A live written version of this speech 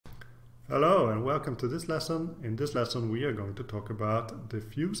Hello and welcome to this lesson. In this lesson we are going to talk about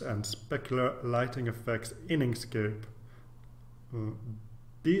diffuse and specular lighting effects in Inkscape.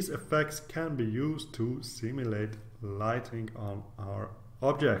 These effects can be used to simulate lighting on our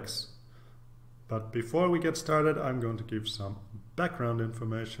objects. But before we get started, I'm going to give some background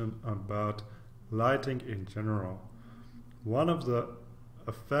information about lighting in general. One of the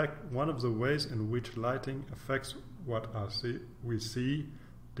ways in which lighting affects what we see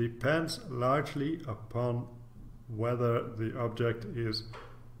depends largely upon whether the object is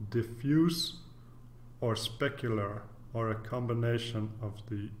diffuse or specular, or a combination of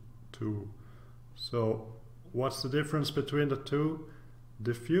the two. So what's the difference between the two?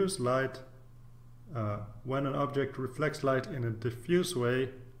 Diffuse light, when an object reflects light in a diffuse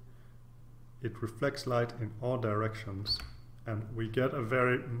way, it reflects light in all directions and we get a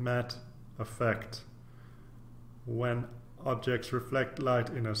very matte effect. When objects reflect light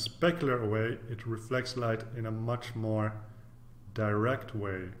in a specular way, it reflects light in a much more direct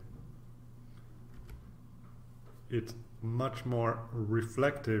way. It's much more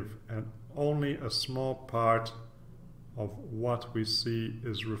reflective and only a small part of what we see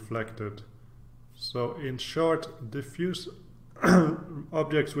is reflected. So in short, diffuse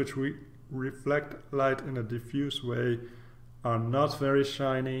objects which we reflect light in a diffuse way are not very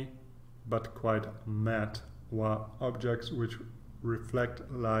shiny but quite matte, while objects which reflect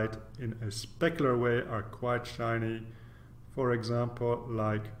light in a specular way are quite shiny, for example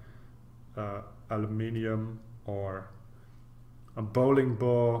like aluminium or a bowling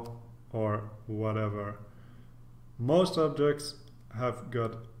ball or whatever. Most objects have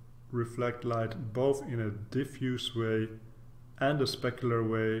got reflect light both in a diffuse way and a specular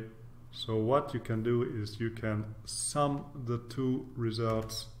way, so what you can do is you can sum the two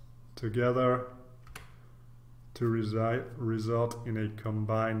results together to result in a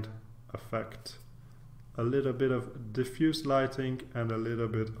combined effect. A little bit of diffuse lighting and a little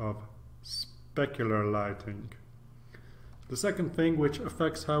bit of specular lighting. The second thing which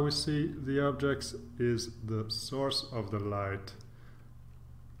affects how we see the objects is the source of the light.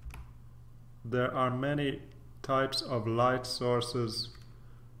 There are many types of light sources,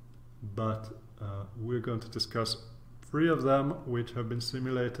 but we're going to discuss 3 of them which have been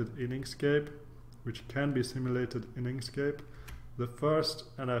simulated in Inkscape, which can be simulated in Inkscape. The first,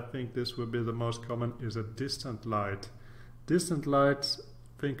 and I think this will be the most common, is a distant light. Distant lights,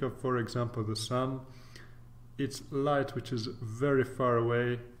 think of for example the sun. It's light which is very far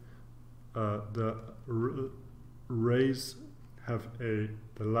away. The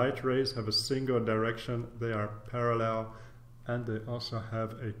light rays have a single direction, they are parallel, and they also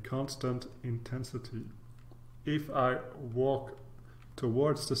have a constant intensity. If I walk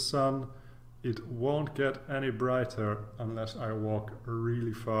towards the sun, it won't get any brighter unless I walk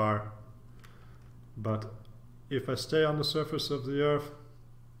really far. But if I stay on the surface of the earth,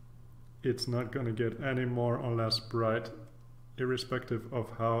 it's not going to get any more or less bright, irrespective of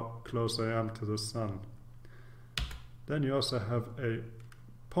how close I am to the sun. Then you also have a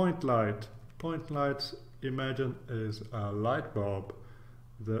point light. Point light, imagine, is a light bulb.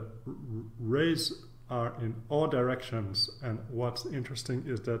 The rays are in all directions, and what's interesting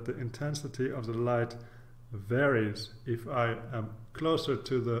is that the intensity of the light varies. If I am closer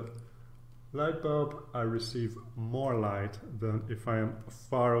to the light bulb, I receive more light than if I am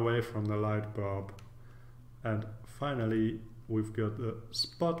far away from the light bulb. And finally, we've got the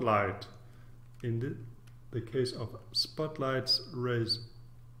spotlight. In the case of spotlights, rays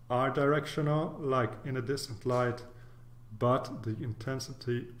are directional, like in a distant light, but the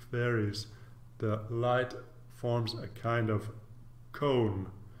intensity varies. The light forms a kind of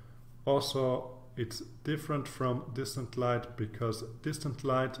cone. Also, it's different from distant light because distant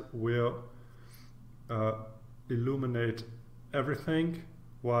light will illuminate everything,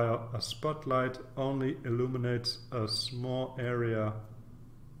 while a spotlight only illuminates a small area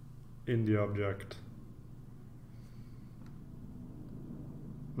in the object.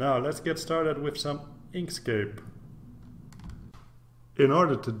 Now let's get started with some Inkscape. In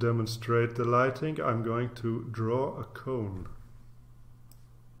order to demonstrate the lighting, I'm going to draw a cone.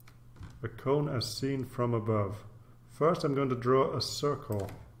 A cone as seen from above. First I'm going to draw a circle.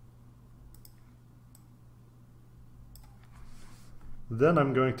 Then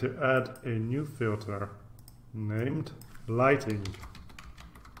I'm going to add a new filter named Lighting.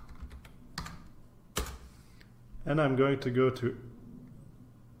 And I'm going to go to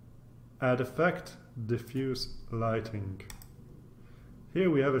Add Effect, Diffuse Lighting. Here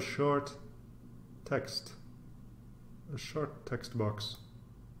we have a short text box.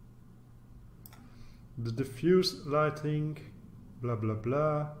 The diffuse lighting, blah blah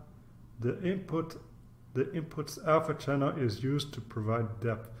blah, The input's alpha channel is used to provide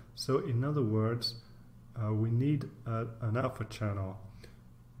depth. So in other words, we need an alpha channel.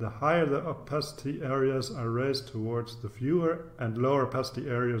 The higher the opacity areas are raised towards the viewer and lower opacity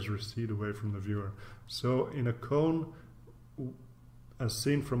areas recede away from the viewer. So in a cone, as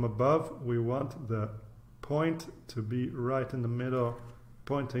seen from above, we want the point to be right in the middle,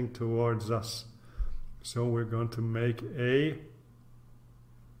 pointing towards us. So we're going to make a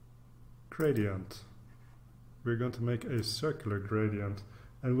gradient. We're going to make a circular gradient.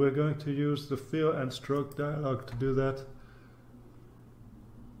 And we're going to use the fill and stroke dialog to do that.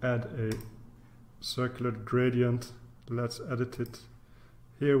 Add a circular gradient. Let's edit it.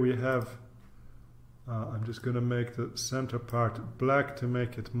 Here we have, I'm just going to make the center part black to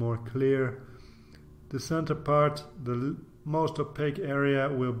make it more clear. The center part, the most opaque area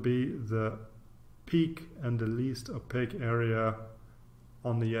will be the peak, and the least opaque area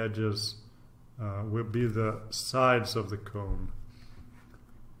on the edges will be the sides of the cone.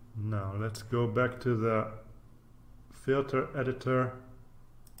 Now let's go back to the filter editor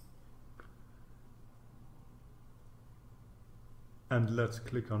and let's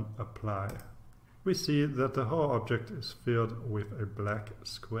click on apply. We see that the whole object is filled with a black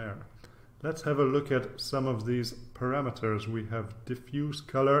square. Let's have a look at some of these parameters. We have diffuse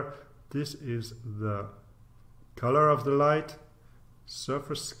color. This is the color of the light.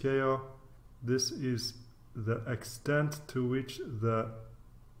 Surface scale. This is the extent to which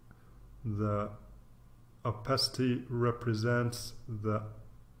the opacity represents the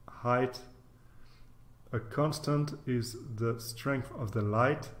height. A constant is the strength of the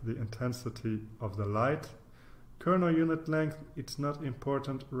light, the intensity of the light. Kernel unit length, it's not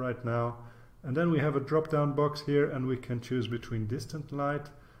important right now. And then we have a drop-down box here, and we can choose between distant light,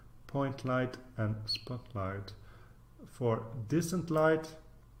 point light, and spotlight. For distant light,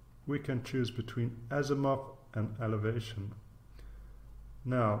 we can choose between azimuth and elevation.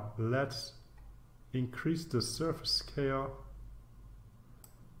 Now let's increase the surface scale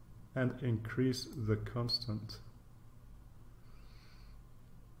and increase the constant.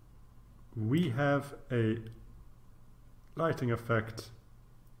 We have a lighting effect.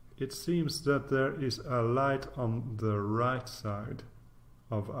 It seems that there is a light on the right side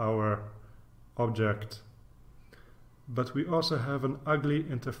of our object, but we also have an ugly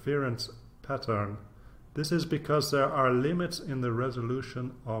interference pattern. This is because there are limits in the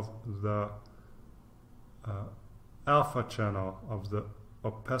resolution of the alpha channel of the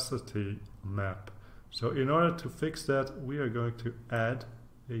opacity map. So in order to fix that, we are going to add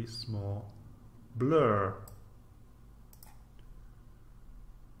a small blur.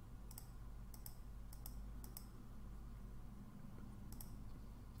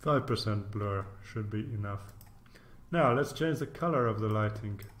 %5 blur should be enough. Now let's change the color of the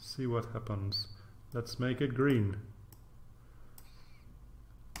lighting, see what happens. Let's make it green.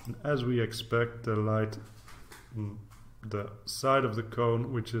 And as we expect, the light, the side of the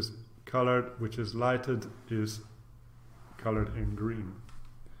cone which is colored, which is lighted, is colored in green.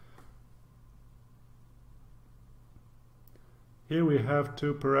 Here we have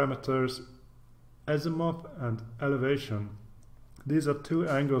two parameters, azimuth and elevation. These are two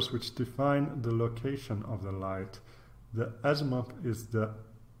angles which define the location of the light. The azimuth is the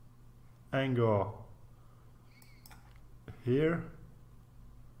angle here.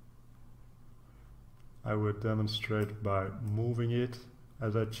 I will demonstrate by moving it.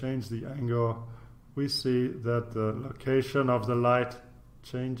 As I change the angle, we see that the location of the light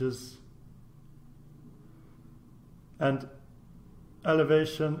changes. And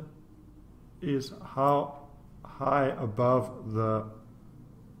elevation is how high above the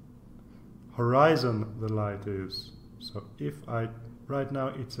horizon the light is. So if right now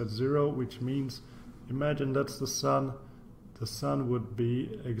it's at 0, which means, imagine that's the sun would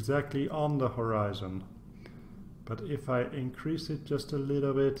be exactly on the horizon. But if I increase it just a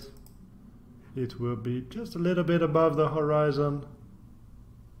little bit, it will be just a little bit above the horizon.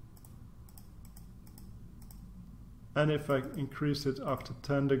 And if I increase it up to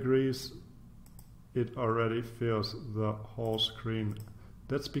 10 degrees, it already fills the whole screen.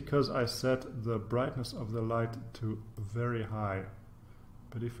 That's because I set the brightness of the light to very high.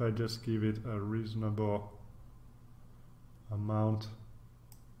 But if I just give it a reasonable amount,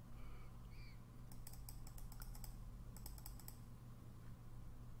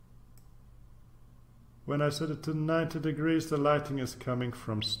 when I set it to 90 degrees, the lighting is coming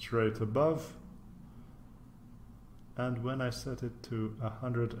from straight above. And when I set it to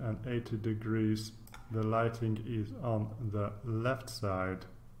 180 degrees, the lighting is on the left side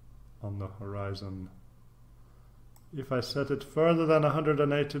on the horizon. If I set it further than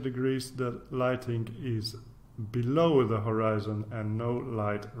 180 degrees, the lighting is below the horizon and no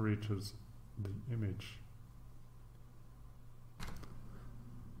light reaches the image.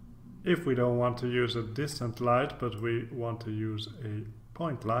 If we don't want to use a distant light, but we want to use a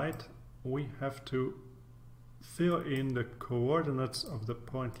point light, we have to fill in the coordinates of the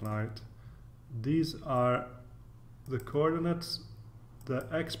point light. These are the coordinates, the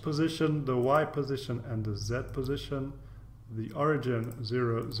x position, the y position, and the z position. The origin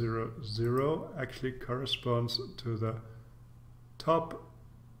 0, 0, 0 actually corresponds to the top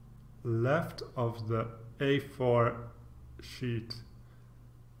left of the A4 sheet.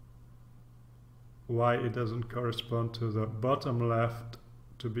 Why it doesn't correspond to the bottom left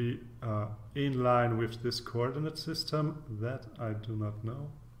to be in line with this coordinate system, that I do not know.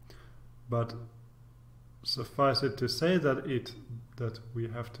 But suffice it to say that we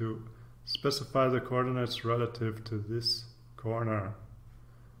have to specify the coordinates relative to this corner.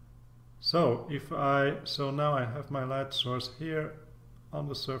 So now I have my light source here on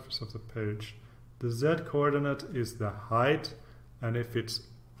the surface of the page. The z coordinate is the height, and if it's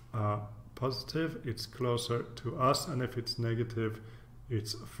positive, it's closer to us, and if it's negative,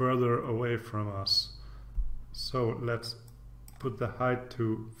 it's further away from us. So let's put the height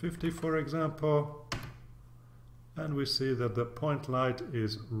to 50, for example, and we see that the point light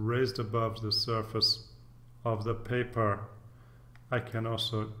is raised above the surface of the paper. I can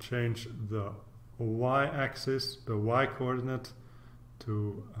also change the y-axis, the y-coordinate,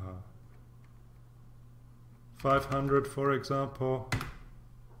 to 500, for example,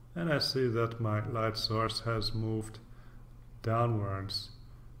 and I see that my light source has moved downwards.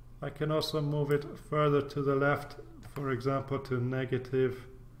 I can also move it further to the left, for example to negative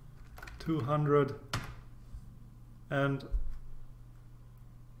 200, and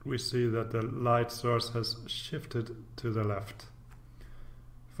we see that the light source has shifted to the left.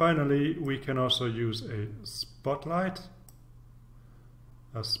 Finally, we can also use a spotlight.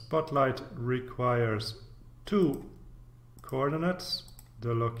 A spotlight requires two coordinates,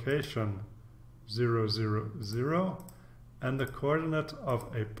 the location 0, 0, 0, and the coordinate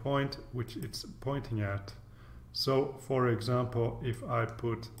of a point which it's pointing at. So, for example, if I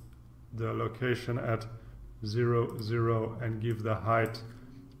put the location at 0, 0 and give the height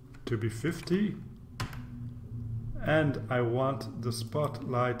to be 50, and I want the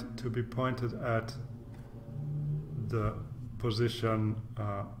spotlight to be pointed at the position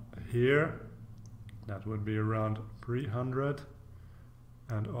here, that would be around 300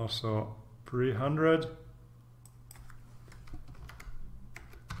 and also 300.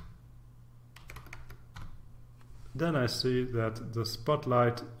 Then I see that the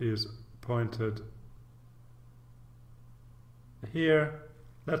spotlight is pointed here.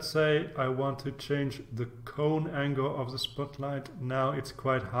 Let's say I want to change the cone angle of the spotlight. Now it's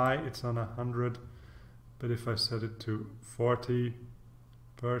quite high, it's on 100, but if I set it to 40,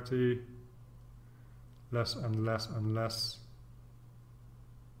 30, less and less and less.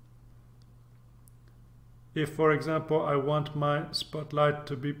 If, for example, I want my spotlight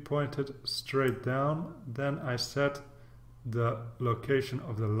to be pointed straight down, then I set the location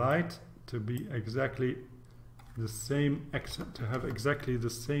of the light to be exactly the same x, to have exactly the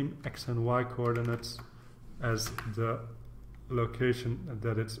same x and y coordinates as the location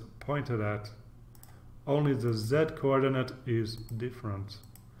that it's pointed at. Only the z coordinate is different.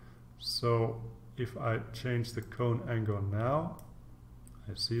 So if I change the cone angle now,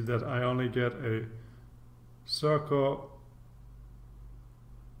 I see that I only get a circle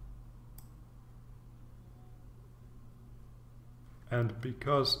and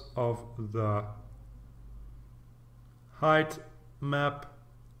because of the height map,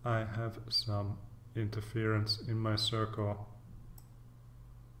 I have some interference in my circle.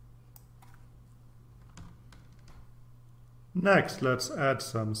 Next, let's add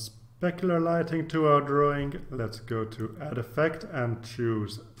some specular lighting to our drawing. Let's go to Add Effect and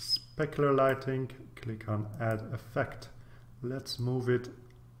choose Specular Lighting. Click on Add Effect. Let's move it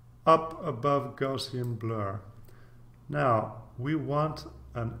up above Gaussian Blur. Now, we want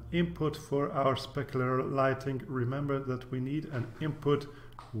an input for our specular lighting. Remember that we need an input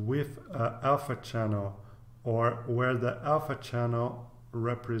with an alpha channel, or where the alpha channel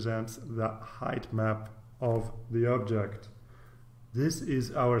represents the height map of the object. This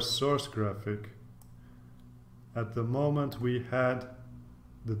is our source graphic. At the moment we had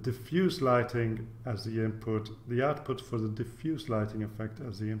the diffuse lighting as the input, the output for the diffuse lighting effect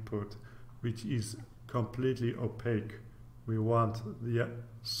as the input, which is completely opaque. We want the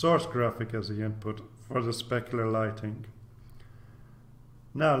source graphic as the input for the specular lighting.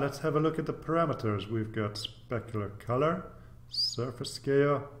 Now let's have a look at the parameters. We've got specular color, surface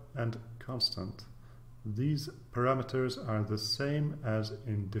scale, and constant. These parameters are the same as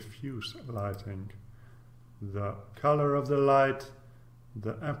in diffuse lighting. The color of the light,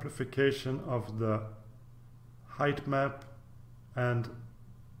 the amplification of the height map, and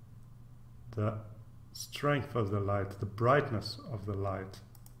the strength of the light, the brightness of the light.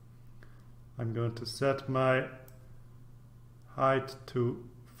 I'm going to set my height to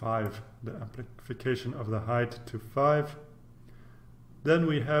 5, the amplification of the height to 5. Then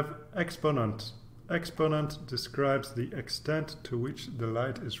we have exponent. Exponent describes the extent to which the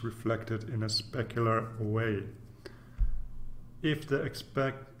light is reflected in a specular way. If the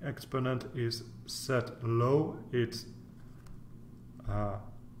exponent is set low,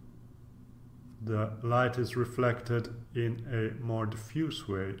 the light is reflected in a more diffuse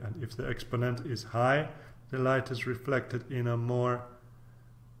way, and if the exponent is high, the light is reflected in a more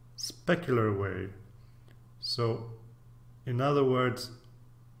specular way. So, in other words,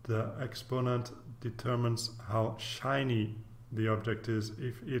 the exponent determines how shiny the object is.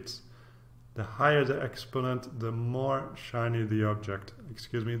 If it's the higher the exponent, the more shiny the object.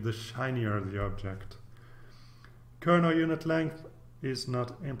 The shinier the object. Kernel unit length is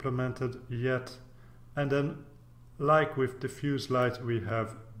not implemented yet. And then, like with diffuse light, we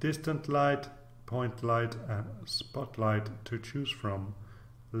have distant light, point light, and spotlight to choose from.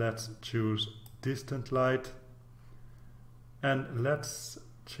 Let's choose distant light, and let's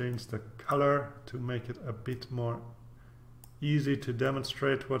change the color to make it a bit more easy to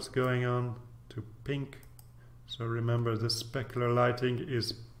demonstrate what's going on, to pink. So remember, the specular lighting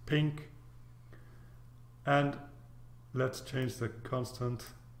is pink. And let's change the constant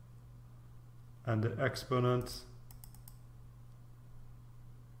and the exponent.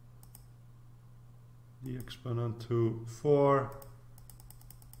 The exponent to 4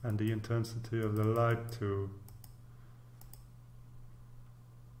 and the intensity of the light to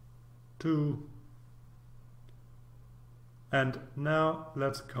 2. And now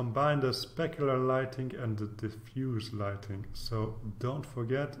let's combine the specular lighting and the diffuse lighting. So don't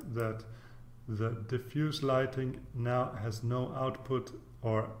forget that the diffuse lighting now has no output,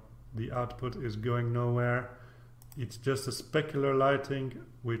 or the output is going nowhere. It's just a specular lighting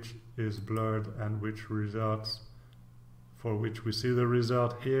which is blurred and for which we see the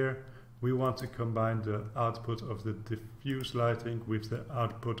result here. We want to combine the output of the diffuse lighting with the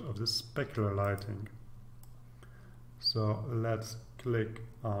output of the specular lighting. So let's click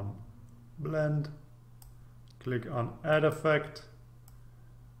on blend, click on add effect,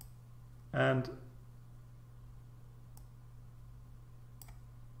 and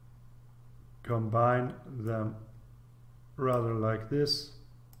combine them rather like this.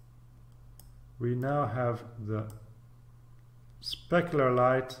 We now have the specular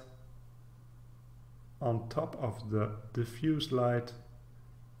light on top of the diffuse light,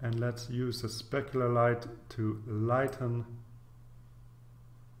 and let's use the specular light to lighten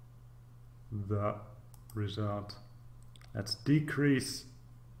the result. Let's decrease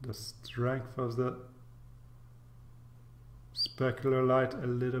the strength of the specular light a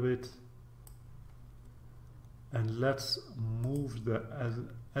little bit, and let's move the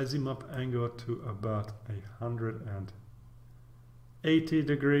azimuth angle to about 180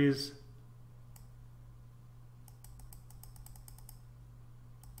 degrees.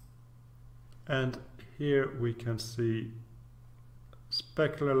 And here we can see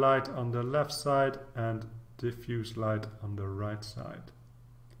specular light on the left side and diffuse light on the right side.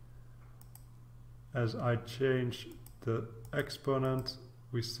 As I change the exponent,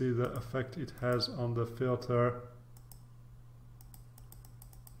 we see the effect it has on the filter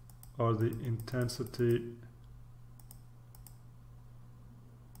or the intensity.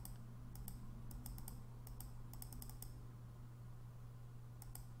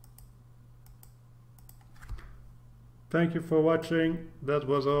 Thank you for watching. That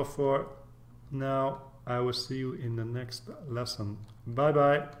was all for now. I will see you in the next lesson. Bye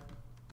bye.